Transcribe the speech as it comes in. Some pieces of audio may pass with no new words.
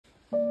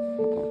I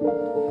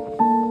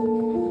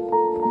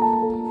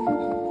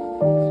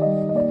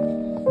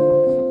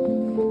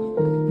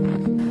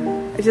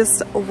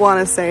just want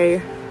to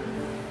say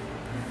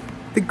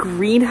the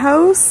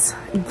greenhouse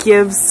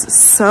gives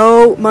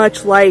so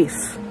much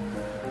life.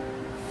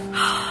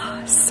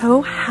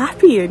 So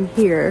happy in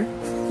here.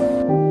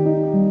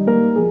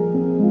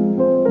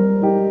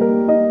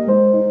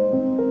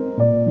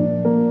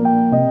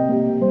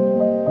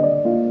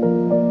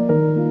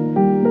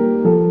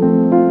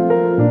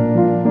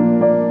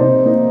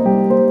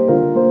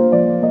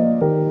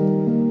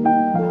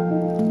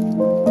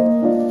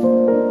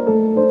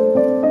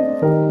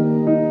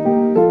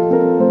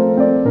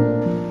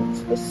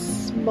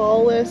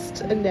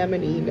 Smallest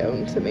anemone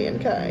known to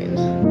mankind.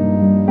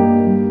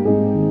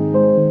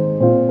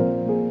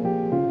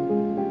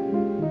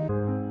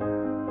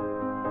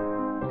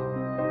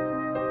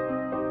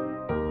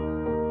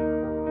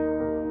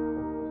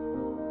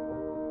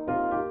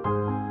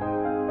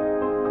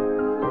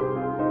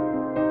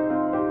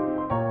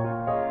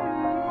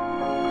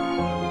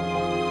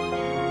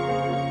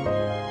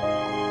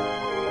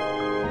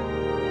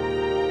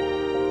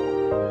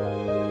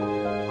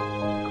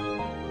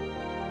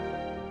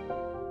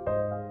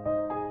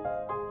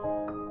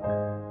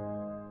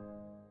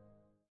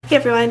 Hey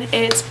everyone,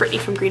 it's Brittany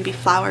from Bee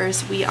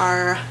Flowers. We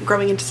are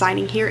growing and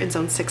designing here in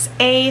Zone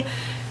 6A,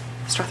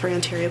 Southwestern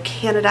Ontario,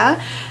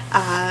 Canada.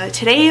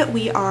 Today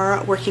we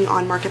are working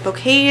on market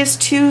bouquets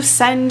to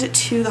send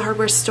to the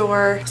hardware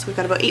store. So we've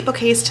got about 8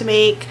 bouquets to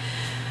make.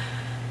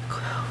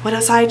 Went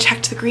outside,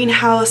 checked the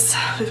greenhouse.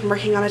 We've been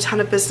working on a ton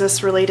of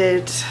business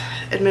related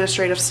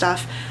administrative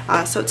stuff.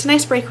 So it's a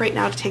nice break right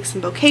now to take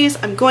some bouquets.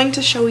 I'm going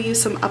to show you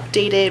some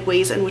updated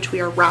ways in which we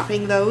are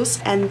wrapping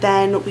those, and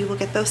then we will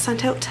get those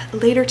sent out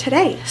later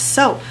today.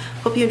 So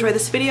hope you enjoy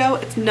this video.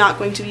 It's not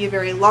going to be a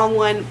very long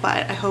one,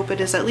 but I hope it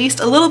is at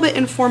least a little bit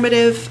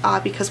informative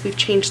because we've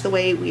changed the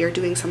way we are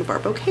doing some of our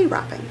bouquet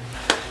wrapping.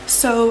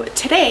 So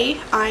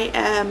today I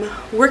am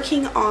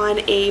working on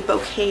a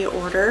bouquet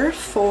order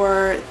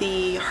for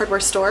the hardware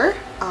store.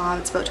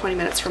 It's about 20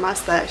 minutes from us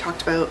that I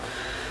talked about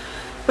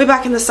way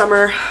back in the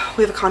summer.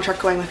 We have a contract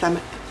going with them.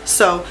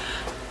 So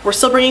we're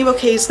still bringing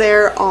bouquets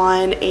there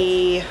on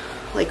a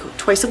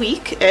twice a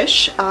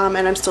week-ish, and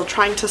I'm still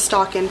trying to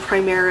stock in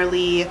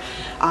primarily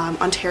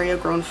Ontario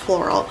grown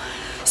floral.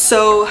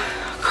 So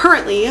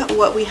currently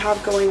what we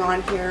have going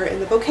on here in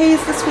the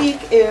bouquets this week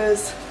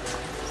is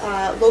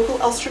local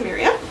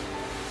Alstroemeria.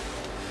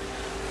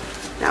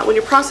 Now when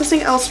you're processing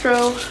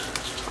Elstro,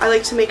 I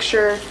like to make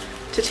sure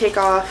to take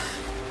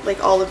off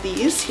like all of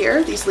these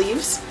here, these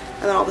leaves,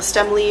 and then all the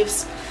stem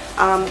leaves.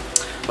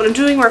 When I'm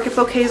doing market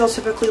bouquets, I'll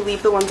typically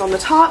leave the ones on the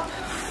top.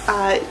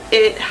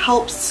 It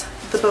helps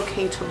the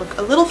bouquet to look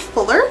a little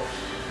fuller,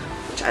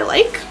 which I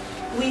like.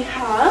 We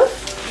have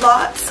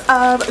lots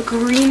of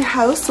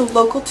greenhouse, so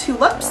local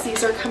tulips.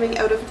 These are coming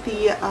out of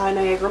the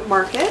Niagara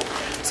market.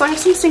 So I have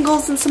some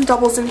singles and some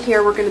doubles in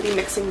here. We're going to be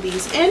mixing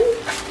these in.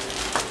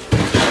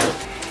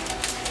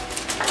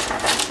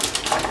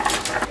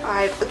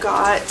 I've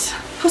got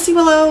pussy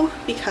willow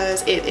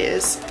because it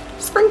is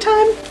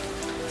springtime.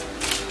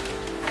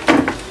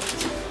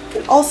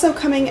 And also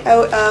coming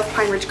out of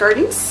Pine Ridge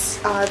Gardens.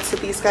 So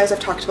these guys I've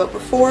talked about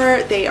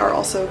before. They are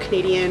also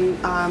Canadian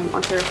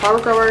Ontario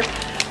flower grower.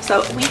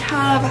 So we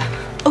have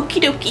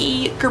Okie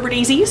Dokie Gerber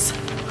Daisies,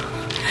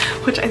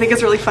 which I think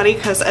is really funny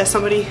because as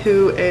somebody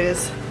who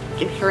is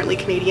inherently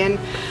Canadian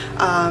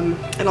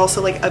and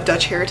also like of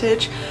Dutch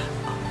heritage,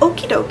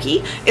 Okie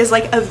Dokie is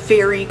like a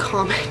very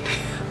common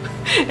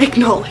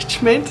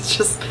acknowledgement. It's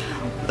just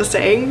a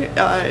saying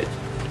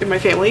in my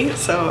family,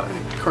 so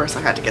of course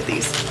I had to get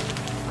these.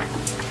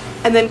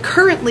 And then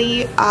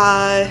currently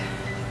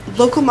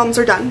local mums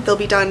are done. They'll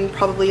be done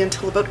probably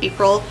until about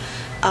April.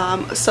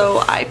 So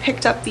I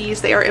picked up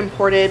these. They are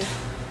imported.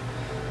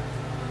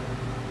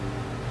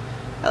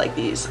 I like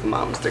these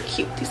mums. They're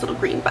cute. These little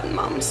green button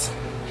mums.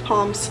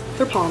 Palms.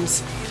 They're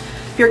palms.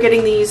 If you're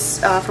getting these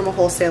from a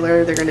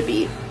wholesaler, they're going to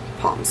be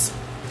palms.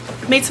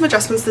 I've made some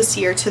adjustments this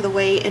year to the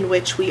way in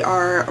which we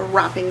are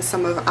wrapping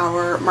some of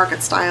our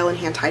market style and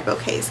hand-tied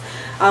bouquets.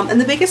 And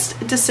the biggest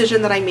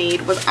decision that I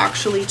made was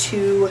actually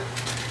to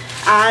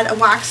add a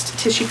waxed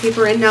tissue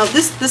paper in. Now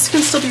this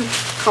can still be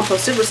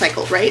composted,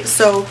 recycled, right?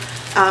 So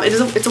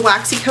it's a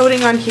waxy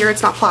coating on here.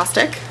 It's not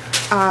plastic.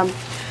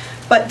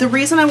 But the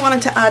reason I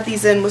wanted to add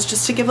these in was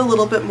just to give a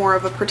little bit more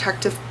of a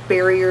protective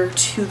barrier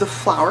to the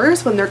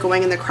flowers when they're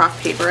going in the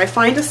craft paper. I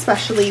find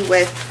especially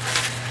with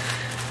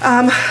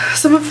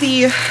some of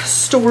the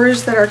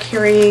stores that are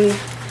carrying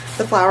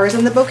the flowers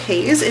and the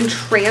bouquets in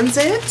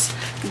transit,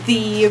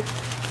 the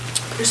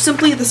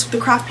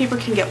craft paper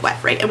can get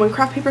wet, right? And when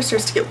craft paper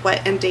starts to get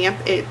wet and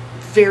damp, it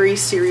very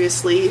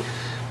seriously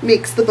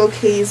makes the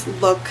bouquets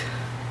look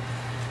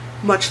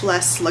much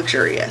less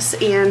luxurious.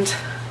 And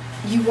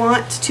you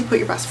want to put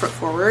your best foot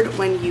forward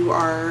when you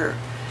are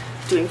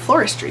doing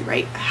floristry,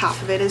 right?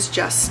 Half of it is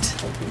just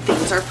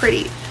things are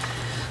pretty.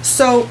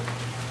 So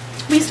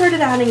we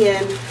started adding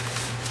in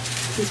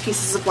these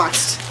pieces of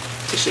waxed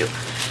tissue.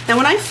 Now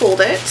when I fold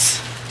it,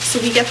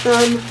 so we get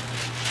them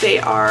They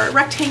are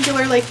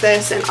rectangular like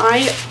this, and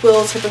I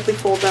will typically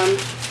fold them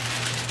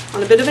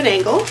on a bit of an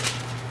angle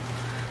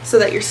so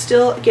that you're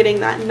still getting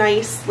that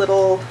nice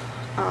little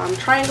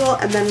triangle.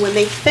 And then when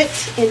they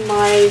fit in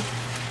my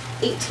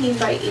 18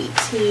 by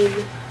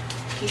 18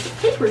 piece of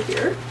paper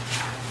here,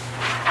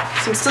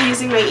 so I'm still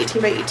using my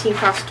 18 by 18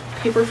 craft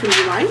paper from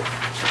Uline,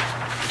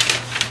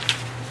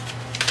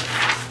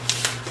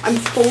 I'm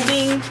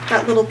folding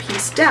that little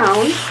piece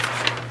down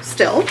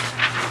still,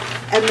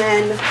 and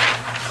then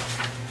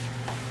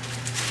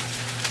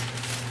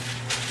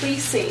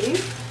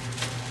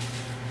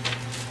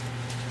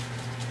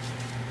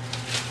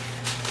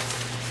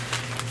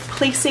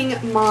placing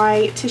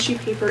my tissue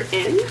paper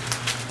in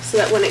so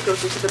that when it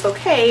goes into the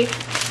bouquet,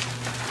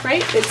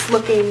 right, it's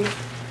looking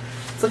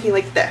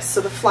like this.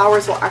 So the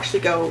flowers will actually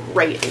go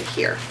right in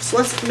here. So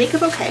let's make a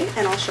bouquet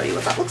and I'll show you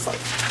what that looks like.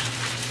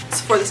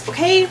 So for this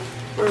bouquet,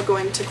 we're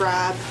going to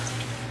grab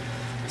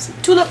some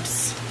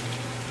tulips.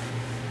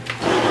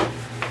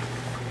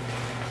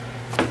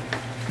 I'm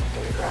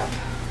going to grab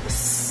a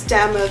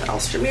stem of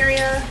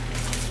Alstroemeria,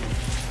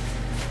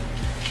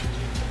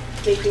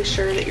 making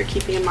sure that you're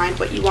keeping in mind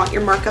what you want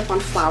your markup on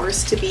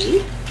flowers to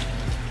be.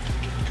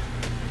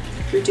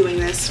 If you're doing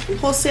this from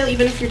wholesale,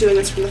 even if you're doing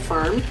this from the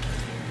farm,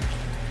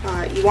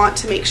 you want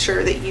to make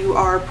sure that you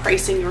are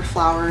pricing your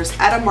flowers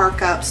at a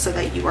markup so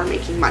that you are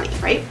making money,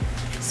 right?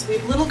 So we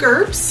have little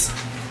gerbs.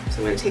 So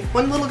I'm going to take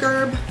one little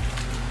gerb,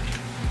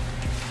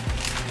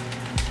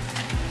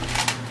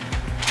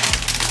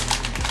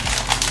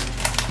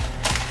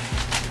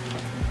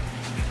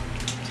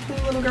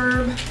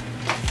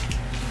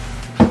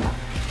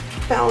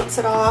 balance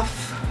it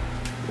off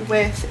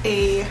with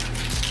a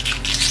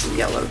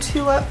yellow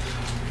tulip,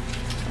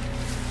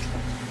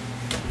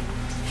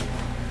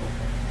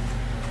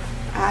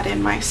 add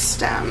in my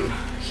stem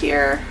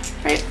here,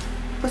 right,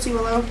 pussy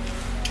willow,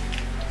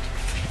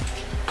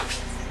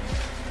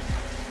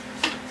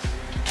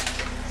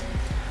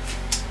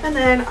 and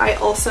then I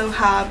also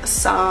have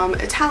some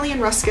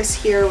Italian ruscus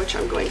here, which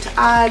I'm going to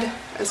add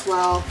as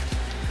well,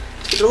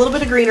 give it a little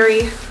bit of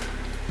greenery.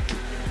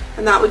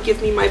 And that would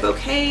give me my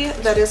bouquet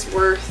that is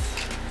worth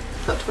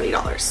about $20.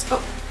 Oh,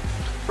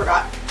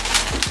 forgot.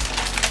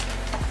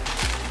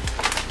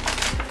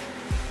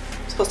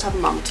 I'm supposed to have a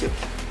mama too.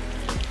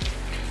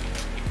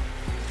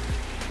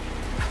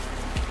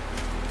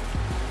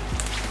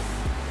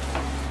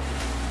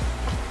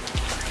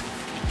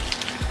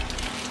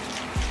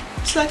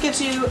 So that gives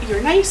you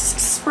your nice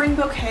spring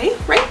bouquet,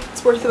 right?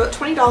 It's worth about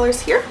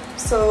 $20 here.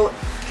 So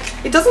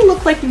it doesn't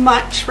look like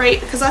much, right?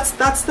 Because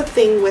that's the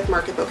thing with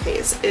market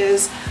bouquets,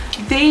 is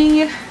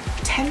they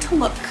tend to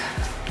look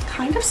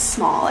kind of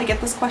small. I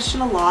get this question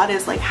a lot,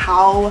 is like,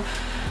 how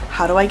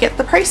do I get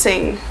the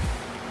pricing?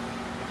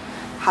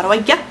 How do I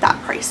get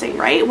that pricing,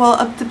 right?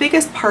 Well, the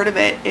biggest part of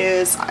it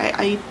is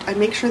I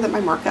make sure that my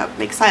markup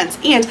makes sense,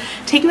 and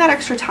taking that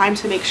extra time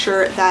to make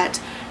sure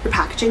that your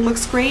packaging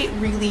looks great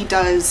really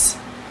does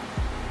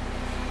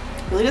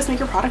make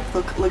your product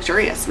look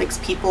luxurious, makes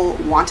people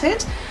want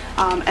it.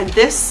 And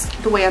this,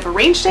 the way I've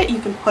arranged it, you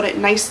can put it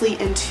nicely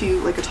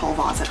into like a tall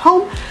vase at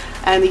home,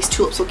 and these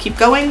tulips will keep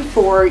going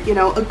for, you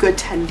know, a good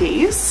 10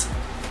 days.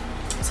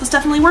 So it's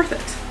definitely worth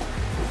it.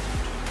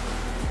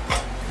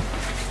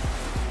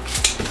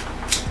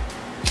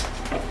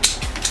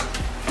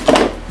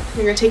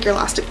 You're gonna take your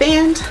elastic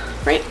band,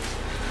 right?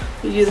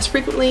 You do this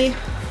frequently.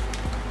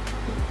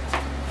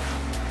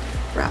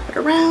 Wrap it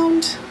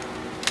around.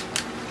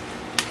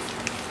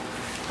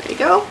 There you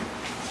go.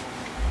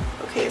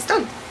 Okay, it's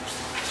done.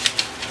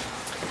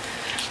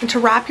 And to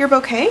wrap your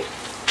bouquet,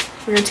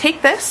 we're going to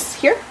take this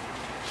here,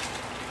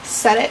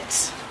 set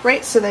it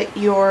right so that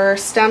your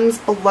stems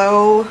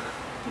below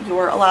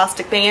your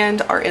elastic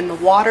band are in the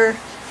water,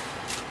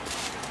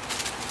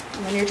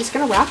 and then you're just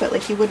going to wrap it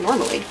like you would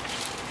normally.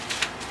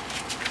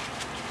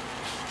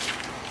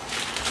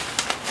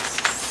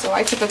 So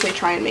I typically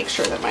try and make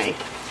sure that my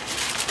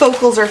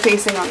focals are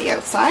facing on the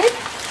outside.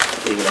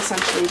 We would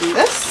essentially do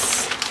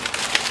this.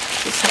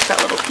 Just tuck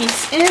that little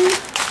piece in.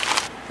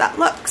 That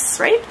looks,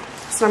 right?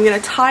 So I'm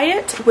going to tie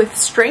it with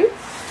string,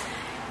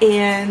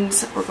 and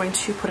we're going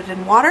to put it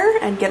in water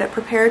and get it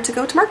prepared to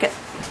go to market.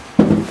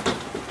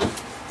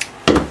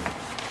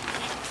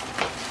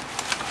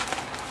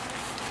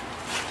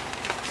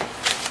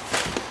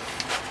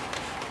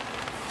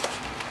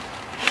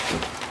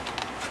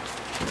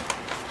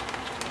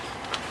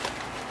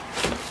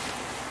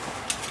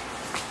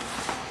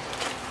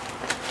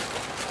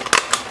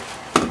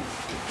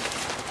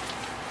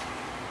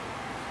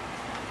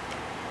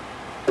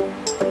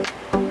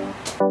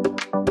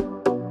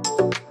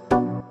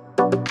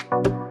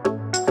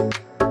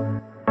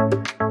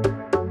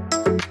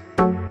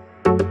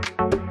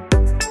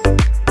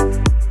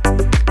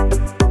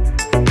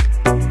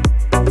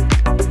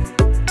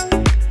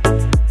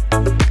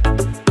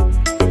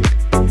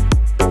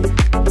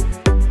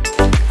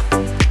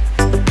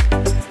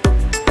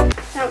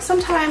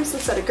 Sometimes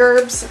instead of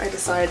gerbs, I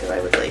decide that I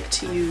would like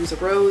to use a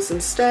rose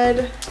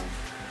instead.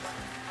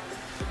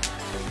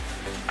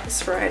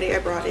 This variety I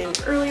brought in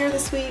earlier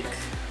this week.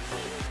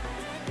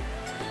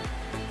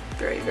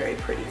 Very, very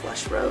pretty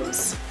blush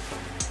rose.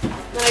 Then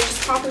I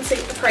just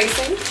compensate the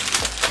pricing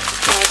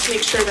to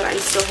make sure that I'm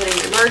still hitting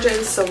my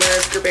margins. So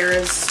whereas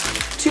gerberas,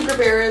 2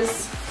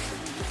 gerberas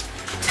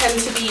tend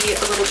to be a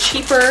little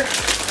cheaper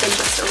than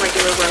just a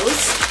regular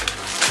rose,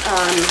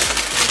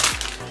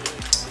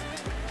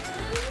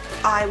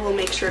 I will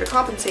make sure to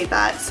compensate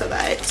that so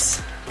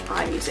that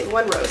I'm using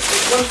 1 rose,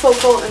 like 1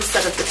 focal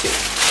instead of the 2.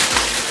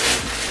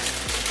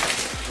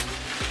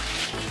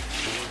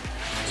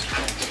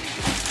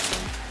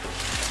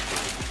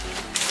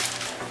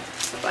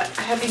 But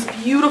I have these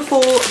beautiful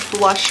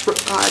blush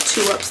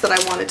tulips that I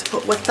wanted to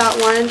put with that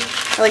one.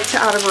 I like to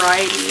add a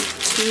variety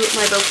to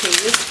my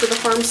bouquets for the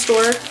farm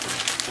store.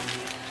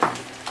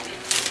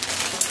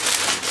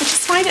 I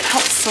just find it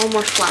helps sell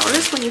more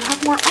flowers when you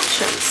have more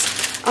options.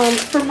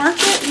 For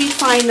market, we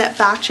find that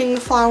batching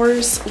the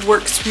flowers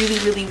works really,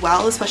 really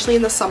well, especially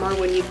in the summer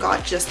when you've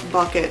got just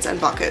buckets and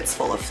buckets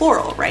full of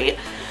floral, right?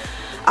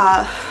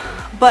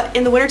 But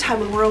in the wintertime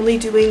when we're only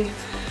doing,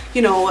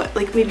 you know,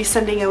 like maybe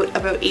sending out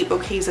about 8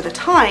 bouquets at a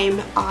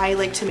time, I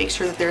like to make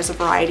sure that there's a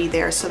variety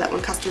there so that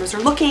when customers are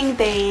looking,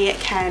 they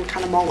can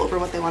kind of mull over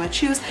what they want to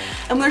choose.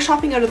 And when they're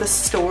shopping out of the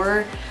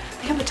store,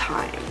 they have the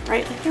time,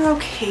 right? Like they're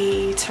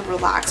okay to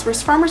relax.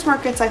 Whereas farmers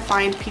markets, I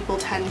find people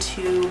tend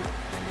to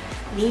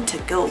need to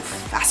go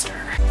faster.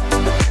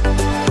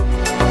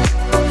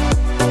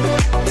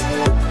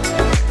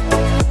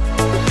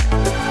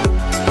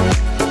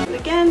 And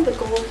again, the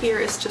goal here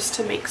is just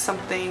to make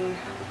something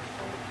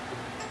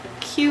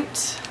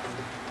cute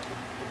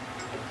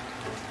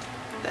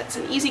that's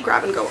an easy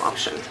grab and go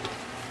option.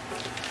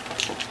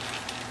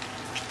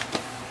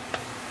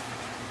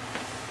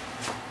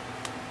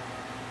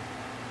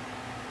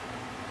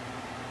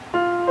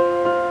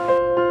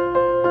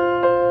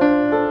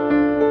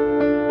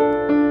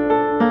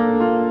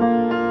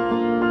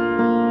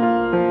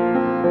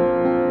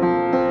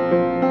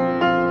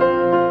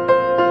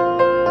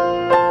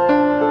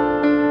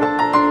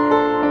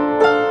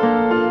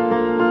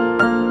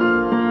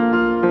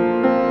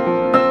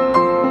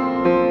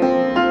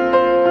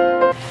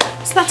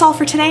 That's all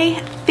for today.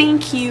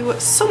 Thank you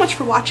so much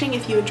for watching.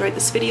 If you enjoyed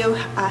this video,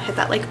 hit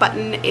that like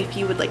button. If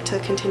you would like to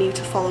continue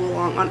to follow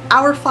along on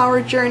our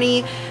flower journey,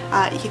 you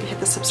can hit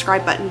the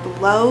subscribe button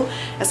below.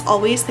 As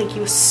always, thank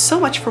you so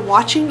much for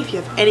watching. If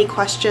you have any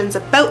questions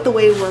about the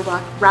way we're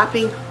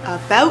wrapping,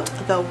 about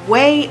the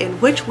way in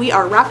which we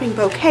are wrapping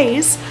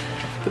bouquets,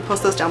 you can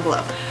post those down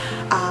below.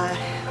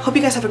 Hope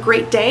you guys have a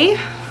great day.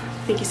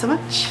 Thank you so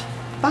much.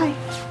 Bye.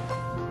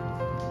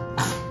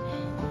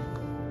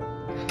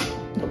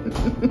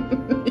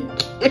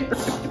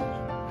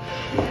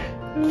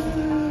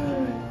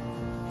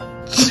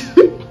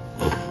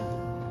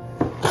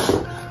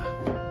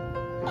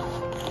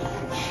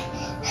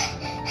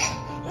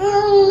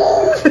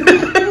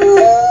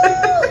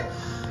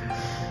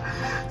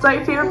 Is that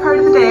your favorite part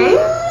of the day?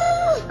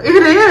 It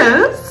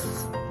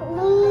is.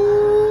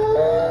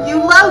 You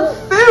love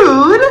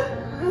food?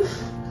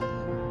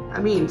 I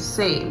mean,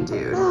 same,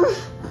 dude.